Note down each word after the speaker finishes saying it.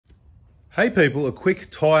Hey people, a quick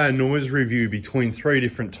tyre noise review between 3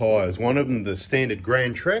 different tyres. One of them, the standard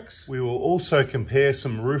Grand Treks. We will also compare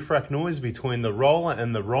some roof rack noise between the Roller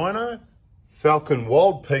and the RHINO. Falcon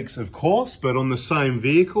Wild Peaks, of course, but on the same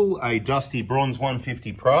vehicle, a Dusty Bronze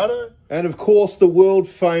 150 Prado. And of course, the world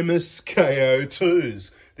famous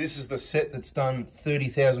Ko2s. This is the set that's done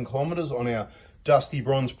 30,000 kilometres on our Dusty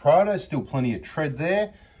Bronze Prado. Still plenty of tread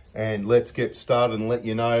there. And let's get started and let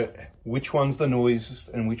you know which one's the noisiest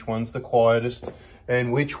and which one's the quietest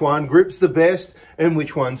and which one grips the best and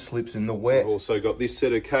which one slips in the wet. We've also got this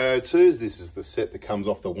set of Ko2s. This is the set that comes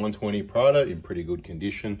off the 120 Prado in pretty good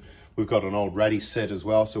condition. We've got an old ratty set as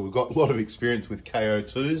well, so we've got a lot of experience with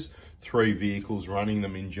Ko2s, 3 vehicles running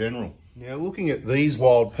them in general. Now looking at these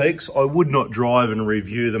Wild Peaks, I would not drive and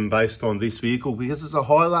review them based on this vehicle because it's a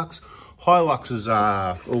Hilux. Hiluxes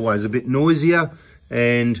are always a bit noisier,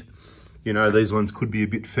 and you know, these ones could be a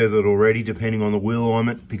bit feathered already depending on the wheel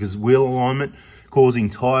alignment, because wheel alignment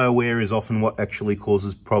causing tyre wear is often what actually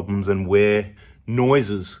causes problems and wear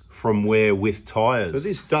noises from wear with tyres. So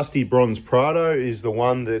this Dusty Bronze Prado is the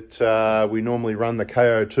one that we normally run the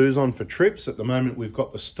Ko2s on for trips. At the moment we've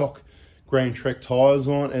got the stock Grand Trek tyres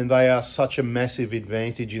on, and they are such a massive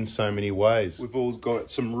advantage in so many ways. We've all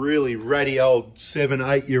got some really ratty old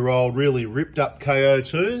 7-8-year-old really ripped up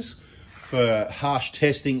Ko2s for harsh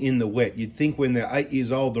testing in the wet. You'd think when they're 8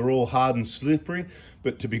 years old, they're all hard and slippery,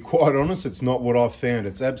 but to be quite honest, it's not what I've found.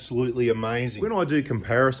 It's absolutely amazing. When I do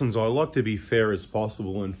comparisons, I like to be fair as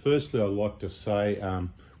possible. And firstly, I like to say,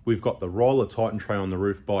 we've got the Roller Titan tray on the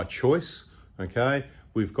roof by choice, okay?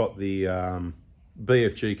 We've got the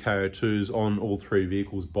BFG Ko2s on all 3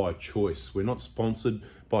 vehicles by choice. We're not sponsored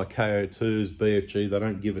by Ko2s, BFG. They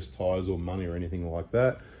don't give us tyres or money or anything like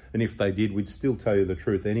that. And if they did, we'd still tell you the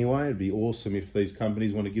truth anyway. It'd be awesome if these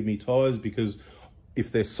companies want to give me tyres, because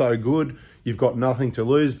if they're so good, you've got nothing to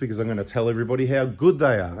lose, because I'm going to tell everybody how good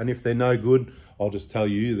they are. And if they're no good, I'll just tell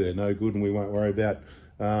you they're no good, and we won't worry about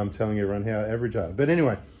telling everyone how average they are. But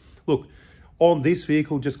anyway, look, on this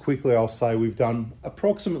vehicle, just quickly, I'll say we've done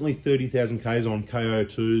approximately 30,000 Ks on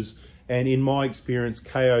Ko2s. And in my experience,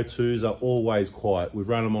 Ko2s are always quiet. We've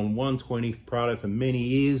run them on 120 Prado for many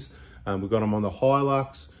years. We've got them on the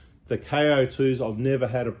Hilux. The Ko2s, I've never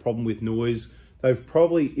had a problem with noise. They've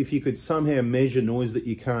probably, if you could somehow measure noise that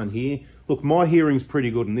you can't hear. Look, my hearing's pretty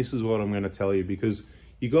good, and this is what I'm going to tell you, because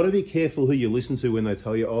you've got to be careful who you listen to when they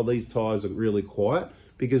tell you, oh, these tyres are really quiet,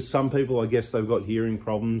 because some people, I guess, they've got hearing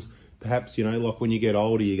problems. Perhaps, you know, like when you get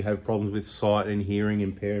older, you have problems with sight and hearing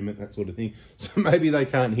impairment, that sort of thing. So maybe they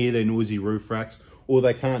can't hear their noisy roof racks, or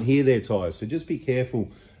they can't hear their tyres. So just be careful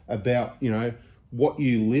about, you know, what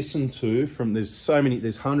you listen to from,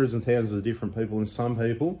 there's hundreds and thousands of different people, and some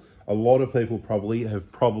people, a lot of people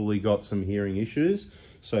have got some hearing issues.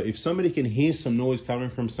 So if somebody can hear some noise coming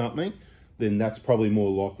from something, then that's probably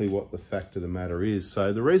more likely what the fact of the matter is.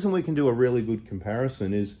 So the reason we can do a really good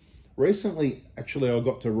comparison is, recently, actually, I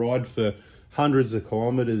got to ride for hundreds of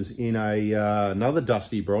kilometers in another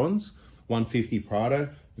Dusty Bronze 150 Prado,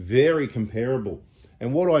 very comparable.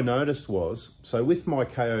 And what I noticed was, so with my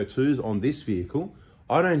Ko2s on this vehicle,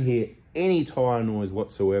 I don't hear any tyre noise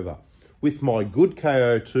whatsoever. With my good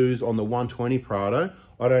Ko2s on the 120 Prado,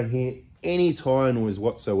 I don't hear any tyre noise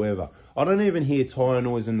whatsoever. I don't even hear tyre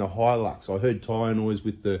noise in the Hilux. I heard tyre noise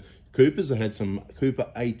with the Coopers. I had some Cooper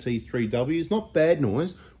AT3Ws, not bad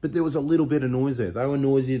noise, but there was a little bit of noise there. They were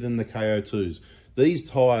noisier than the Ko2s. These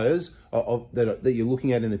tyres that you're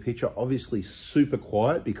looking at in the picture, obviously super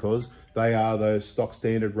quiet, because they are those stock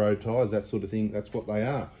standard road tyres, that sort of thing. That's what they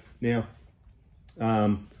are. Now,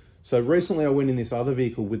 so recently I went in this other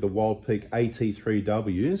vehicle with the Wild Peak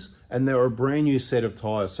AT3Ws, and they're a brand new set of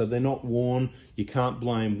tyres. So they're not worn. You can't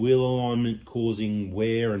blame wheel alignment causing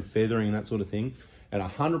wear and feathering and that sort of thing. And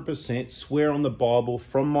 100% swear on the Bible,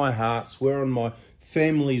 from my heart, swear on my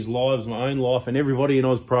family's lives, my own life, and everybody in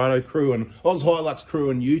Oz Prado crew and Oz Hilux crew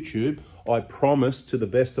on YouTube, I promise, to the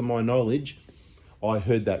best of my knowledge, I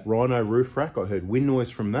heard that RHINO roof rack. I heard wind noise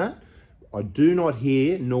from that. I do not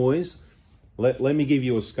hear noise. Let me give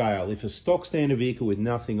you a scale. If a stock standard vehicle with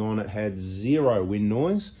nothing on it had 0 wind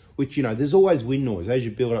noise, which, you know, there's always wind noise. As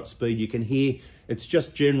you build up speed, you can hear, it's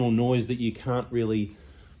just general noise that you can't really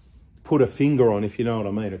put a finger on, if you know what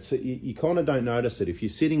I mean. It's you kind of don't notice it. If you're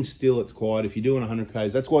sitting still, it's quiet. If you're doing 100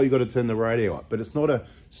 Ks, that's why you've got to turn the radio up. But it's not a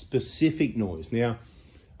specific noise. Now,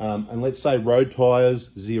 and let's say road tyres,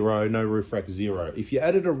 0, no roof rack, 0. If you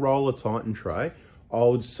added a Roller Titan tray, I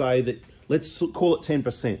would say that, let's call it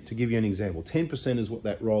 10%, to give you an example. 10% is what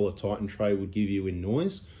that Roller Titan tray would give you in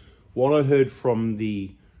noise. What I heard from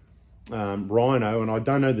the RHINO, and I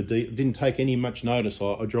don't know didn't take much notice.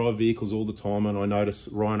 I drive vehicles all the time, and I notice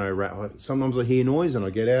RHINO. Sometimes I hear noise, and I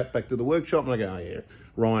get out back to the workshop, and I go, oh yeah,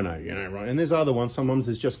 RHINO, you know, right. And there's other ones. Sometimes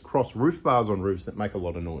there's just cross roof bars on roofs that make a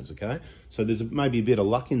lot of noise. Okay, so there's maybe a bit of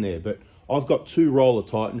luck in there. But I've got 2 roller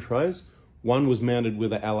Titan trays. One was mounted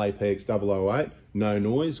with a LAPX008, no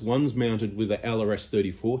noise. One's mounted with a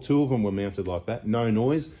LRS34. 2 of them were mounted like that, no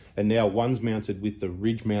noise. And now one's mounted with the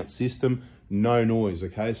ridge mount system, no noise,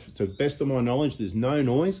 okay? So to the best of my knowledge, there's no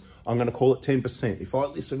noise. I'm gonna call it 10%. If I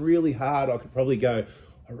listen really hard, I could probably go,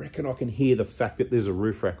 I reckon I can hear the fact that there's a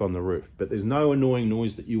roof rack on the roof, but there's no annoying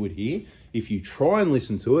noise that you would hear. If you try and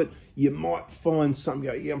listen to it, you might find something,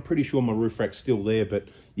 go, yeah, I'm pretty sure my roof rack's still there, but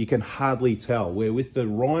you can hardly tell. Where with the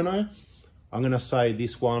RHINO, I'm gonna say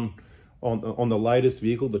this one, on the latest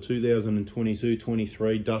vehicle, the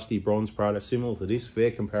 2022-23 Dusty Bronze Prado, similar to this,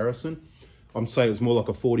 fair comparison. I'm saying it's more like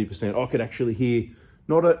a 40%. I could actually hear,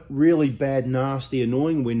 not a really bad, nasty,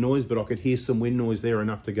 annoying wind noise, but I could hear some wind noise there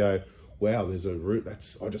enough to go, wow, there's a root.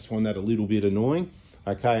 I just find that a little bit annoying.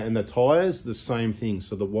 Okay, and the tires, the same thing.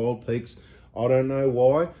 So the Wild Peaks, I don't know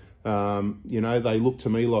why. You know, they look to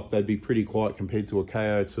me like they'd be pretty quiet compared to a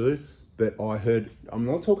Ko2. But I heard, I'm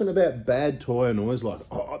not talking about bad tyre noise, like,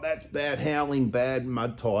 oh, that's bad howling, bad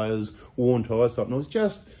mud tyres, worn tyres type noise,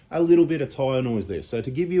 just a little bit of tyre noise there. So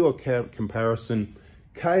to give you a comparison,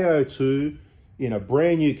 Ko2 in a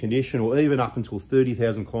brand new condition, or even up until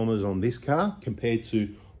 30,000 kilometres on this car, compared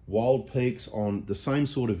to Wild Peaks on the same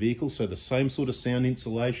sort of vehicle, so the same sort of sound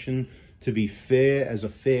insulation, to be fair as a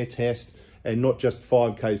fair test, and not just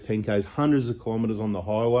 5Ks, 10Ks, hundreds of kilometres on the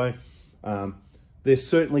highway. They're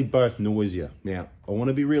certainly both noisier. Now, I want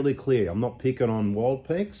to be really clear. I'm not picking on Wild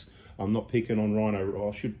Peaks. I'm not picking on RHINO.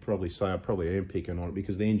 I should probably say I probably am picking on it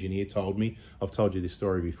because the engineer told me, I've told you this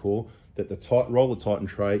story before, that the roller Titan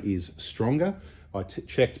tray is stronger. I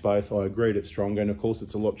checked both. I agreed it's stronger, and of course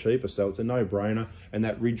it's a lot cheaper, so it's a no-brainer. And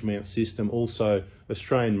that ridge mount system, also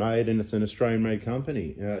Australian-made, and it's an Australian-made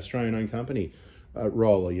company, Australian-owned company,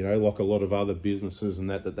 roller, you know, like a lot of other businesses and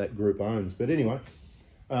that group owns. But anyway,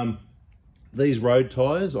 these road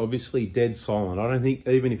tyres, obviously dead silent. I don't think,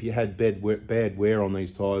 even if you had bad wear on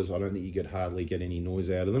these tyres, I don't think you could hardly get any noise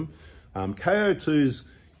out of them. Ko2s,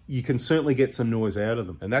 you can certainly get some noise out of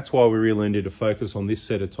them. And that's why we really needed to focus on this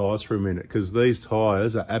set of tyres for a minute, because these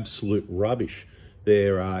tyres are absolute rubbish.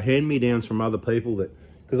 They're hand-me-downs from other people that,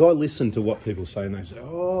 because I listen to what people say and they say,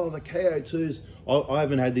 oh, the Ko2s, I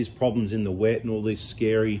haven't had these problems in the wet and all these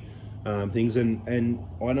scary things, and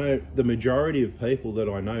I know the majority of people that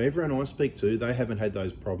I know, everyone I speak to, they haven't had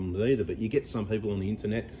those problems either. But you get some people on the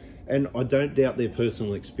internet, and I don't doubt their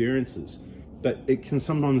personal experiences, but it can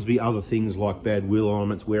sometimes be other things like bad wheel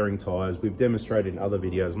alignments, wearing tires. We've demonstrated in other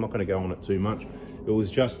videos. I'm not going to go on it too much. It was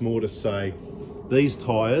just more to say these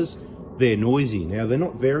tires, they're noisy. Now, they're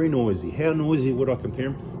not very noisy. How noisy would I compare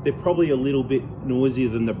them? They're probably a little bit noisier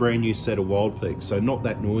than the brand new set of Wild Peaks, so not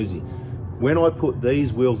that noisy. When I put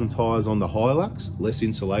these wheels and tyres on the Hilux, less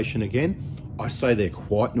insulation again, I say they're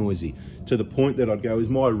quite noisy, to the point that I'd go, is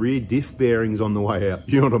my rear diff bearings on the way out?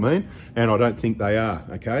 You know what I mean? And I don't think they are,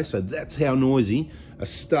 okay? So that's how noisy a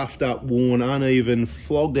stuffed up, worn, uneven,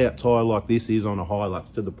 flogged out tyre like this is on a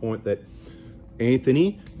Hilux, to the point that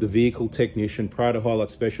Anthony, the vehicle technician, Prado Hilux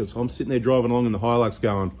specialist, I'm sitting there driving along in the Hilux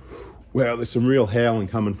going, wow, there's some real howling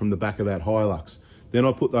coming from the back of that Hilux. Then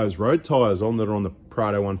I put those road tyres on that are on the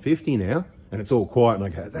Prado 150 now, and it's all quiet, and I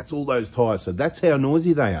go, that's all those tyres. So that's how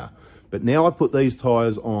noisy they are. But now I put these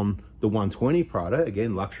tyres on the 120 Prado,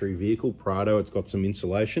 again, luxury vehicle, Prado, it's got some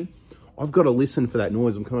insulation. I've got to listen for that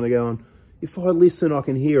noise. I'm kind of going, if I listen, I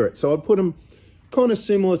can hear it. So I put them kind of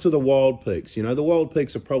similar to the Wild Peaks. You know, the Wild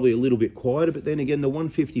Peaks are probably a little bit quieter, but then again, the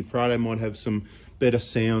 150 Prado might have some better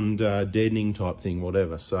sound, deadening type thing,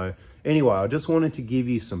 whatever. So anyway, I just wanted to give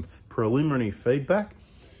you some preliminary feedback.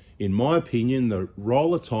 In my opinion, the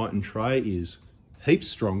roller Titan tray is heaps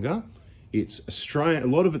stronger. It's Australian, a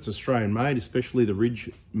lot of it's Australian made, especially the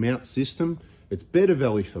ridge mount system. It's better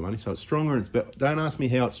value for money, so it's stronger and it's better. Don't ask me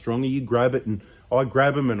how it's stronger. You grab it, and I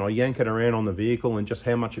grab them and I yank it around on the vehicle, and just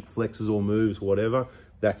how much it flexes or moves, whatever.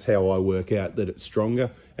 That's how I work out that it's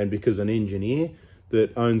stronger. And because an engineer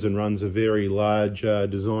that owns and runs a very large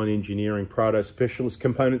design engineering Prado specialist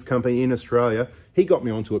components company in Australia, he got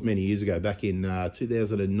me onto it many years ago, back in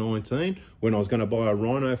 2019, when I was going to buy a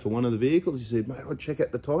RHINO for one of the vehicles. He said, mate, I'd check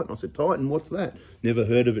out the Titan. I said, Titan, what's that? Never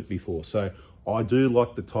heard of it before. So I do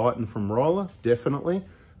like the Titan from Roller, definitely.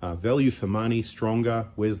 Value for money, stronger.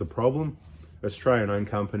 Where's the problem? Australian-owned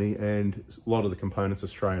company, and a lot of the components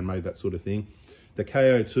Australian-made, that sort of thing. The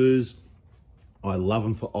Ko2s, I love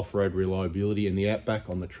them for off-road reliability and the outback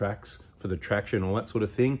on the tracks for the traction, all that sort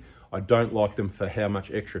of thing. I don't like them for how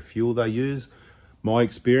much extra fuel they use. My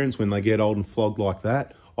experience, when they get old and flogged like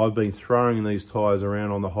that, I've been throwing these tyres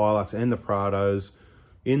around on the Hilux and the Prados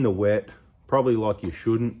in the wet, probably like you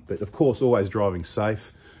shouldn't, but of course always driving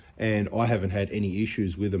safe, and I haven't had any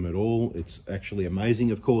issues with them at all. It's actually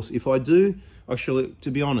amazing. Of course, if I do, actually,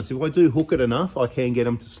 to be honest, if I do hook it enough, I can get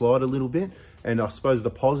them to slide a little bit, and I suppose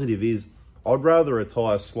the positive is I'd rather a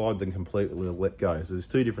tyre slide than completely let go. So there's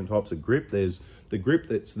two different types of grip. There's the grip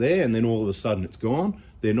that's there and then all of a sudden it's gone.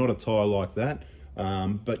 They're not a tyre like that.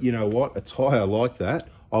 But you know what? A tyre like that,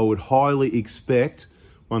 I would highly expect,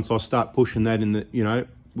 once I start pushing that in the, you know,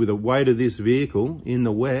 with the weight of this vehicle in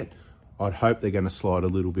the wet, I'd hope they're going to slide a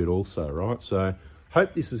little bit also, right? So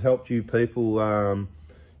hope this has helped you people,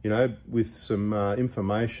 you know, with some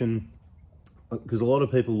information, because a lot of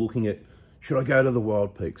people looking at, should I go to the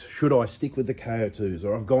Wild Peaks? Should I stick with the Ko2s?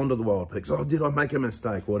 Or I've gone to the Wild Peaks. Oh, did I make a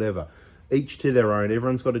mistake? Whatever. Each to their own.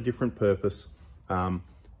 Everyone's got a different purpose.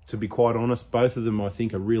 To be quite honest, both of them I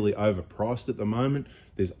think are really overpriced at the moment.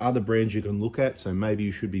 There's other brands you can look at, so maybe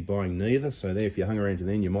you should be buying neither. So there, if you hung around to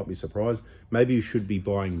then, you might be surprised. Maybe you should be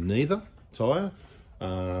buying neither tyre.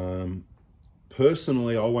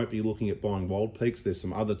 Personally, I won't be looking at buying Wild Peaks. There's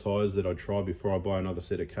some other tyres that I'd try before I buy another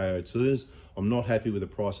set of Ko2s. I'm not happy with the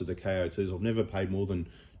price of the Ko2s. I've never paid more than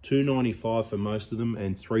 $295 for most of them,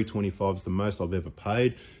 and $325 is the most I've ever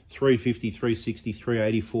paid. $350, $360,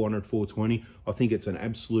 $380, $400, $420. I think it's an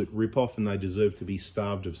absolute rip-off, and they deserve to be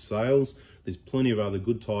starved of sales. There's plenty of other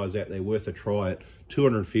good tyres out there worth a try at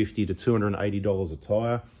 $250 to $280 a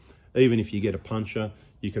tyre. Even if you get a puncher,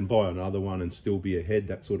 you can buy another one and still be ahead,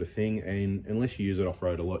 that sort of thing. And unless you use it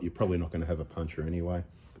off-road a lot, you're probably not going to have a puncher anyway.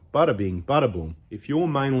 Bada bing, bada boom. If you're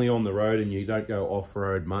mainly on the road and you don't go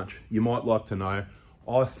off-road much, you might like to know,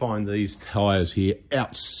 I find these tyres here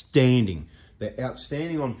outstanding. They're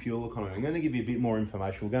outstanding on fuel economy. I'm going to give you a bit more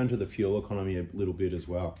information. We'll go into the fuel economy a little bit as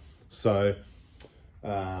well. So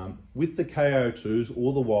with the Ko2s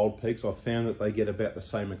or the Wild Peaks, I've found that they get about the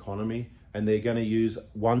same economy, and they're going to use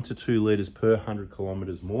 1 to 2 litres per 100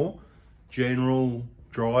 kilometres more general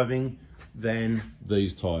driving than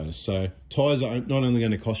these tyres. So tyres are not only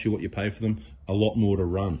going to cost you what you pay for them, a lot more to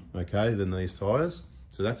run, okay, than these tyres.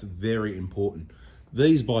 So that's very important.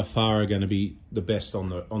 These by far are going to be the best on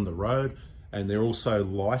the road, and they're also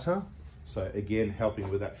lighter. So again, helping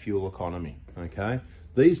with that fuel economy, okay?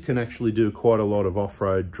 These can actually do quite a lot of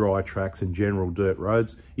off-road dry tracks and general dirt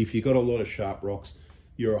roads. If you've got a lot of sharp rocks,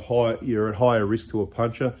 you're at higher risk to a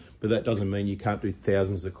puncher, but that doesn't mean you can't do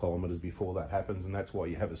thousands of kilometers before that happens, and that's why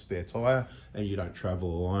you have a spare tire and you don't travel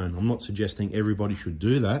alone. I'm not suggesting everybody should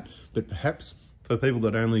do that, but perhaps for people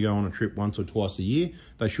that only go on a trip once or twice a year,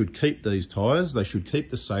 they should keep these tires. They should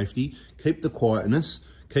keep the safety, keep the quietness,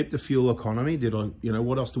 keep the fuel economy.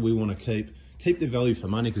 What else do we want to keep? Keep the value for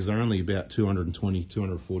money, because they're only about 220,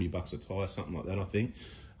 240 bucks a tire, something like that, I think.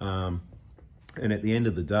 And at the end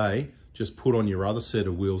of the day, just put on your other set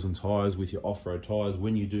of wheels and tires with your off-road tires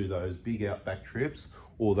when you do those big outback trips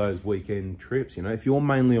or those weekend trips. You know, if you're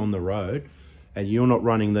mainly on the road and you're not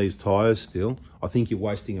running these tires still, I think you're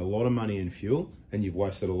wasting a lot of money in fuel, and you've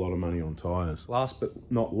wasted a lot of money on tires. Last but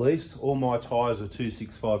not least, all my tires are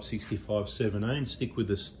 265, 65, 17. Stick with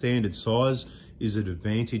the standard size is an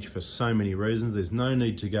advantage for so many reasons. There's no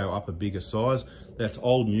need to go up a bigger size. That's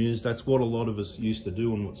old news. That's what a lot of us used to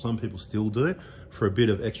do, and what some people still do, for a bit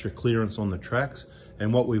of extra clearance on the tracks.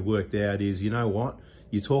 And what we've worked out is, you know what?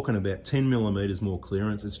 You're talking about 10 millimeters more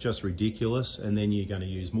clearance. It's just ridiculous. And then you're going to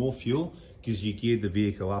use more fuel because you geared the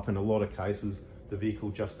vehicle up. In a lot of cases, the vehicle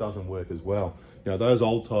just doesn't work as well. You know, those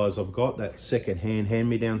old tires I've got, that second-hand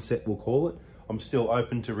hand-me-down set, we'll call it, I'm still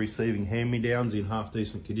open to receiving hand-me-downs in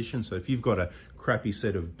half-decent condition. So if you've got a crappy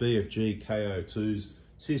set of BFG Ko2s,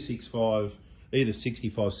 265, either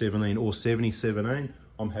 65-17 or 70-17,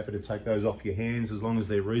 I'm happy to take those off your hands as long as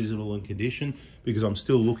they're reasonable in condition, because I'm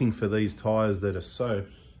still looking for these tires that are so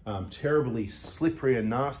terribly slippery and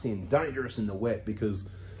nasty and dangerous in the wet, because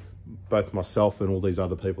both myself and all these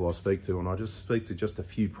other people I speak to, and I just speak to just a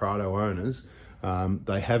few Prado owners,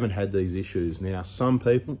 they haven't had these issues. Now, some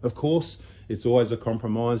people, of course, it's always a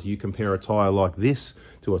compromise. You compare a tyre like this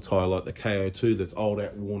to a tyre like the Ko2 that's old,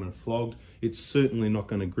 out, worn and flogged. It's certainly not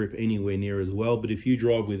going to grip anywhere near as well, but if you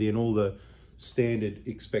drive within all the standard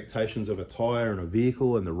expectations of a tyre and a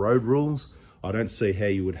vehicle and the road rules, I don't see how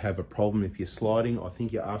you would have a problem if you're sliding. I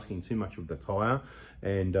think you're asking too much of the tyre,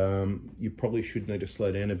 and you probably should need to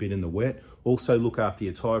slow down a bit in the wet. Also look after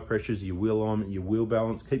your tyre pressures, your wheel alignment, your wheel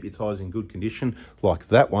balance. Keep your tyres in good condition like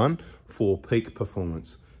that one for peak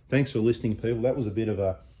performance. Thanks for listening, people. That was a bit of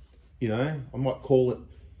a, I might call it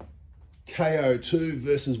Ko2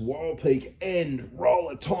 versus Wild Peak and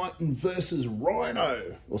Roller Titan versus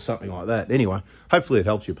RHINO or something like that. Anyway, hopefully it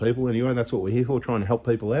helps you people. Anyway, that's what we're here for, trying to help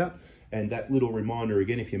people out. And that little reminder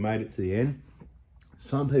again, if you made it to the end,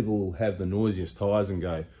 some people have the noisiest tyres and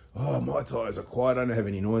go, oh, my tyres are quiet, I don't have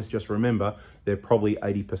any noise. Just remember, they're probably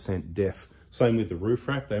 80% deaf. Same with the roof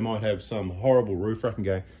rack. They might have some horrible roof rack and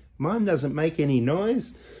go, mine doesn't make any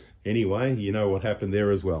noise. Anyway, you know what happened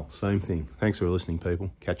there as well. Same thing. Thanks for listening,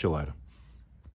 people. Catch you later.